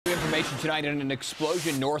Information tonight on an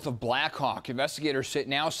explosion north of Black Hawk. Investigators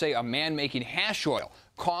now say a man making hash oil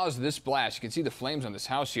caused this blast. You can see the flames on this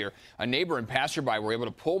house here. A neighbor and passerby were able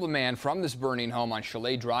to pull the man from this burning home on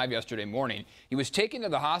Chalet Drive yesterday morning. He was taken to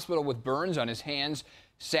the hospital with burns on his hands.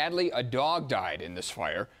 Sadly, a dog died in this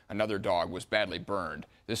fire. Another dog was badly burned.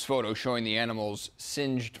 This photo showing the animal's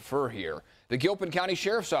singed fur here. The Gilpin County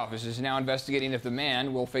Sheriff's Office is now investigating if the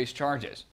man will face charges.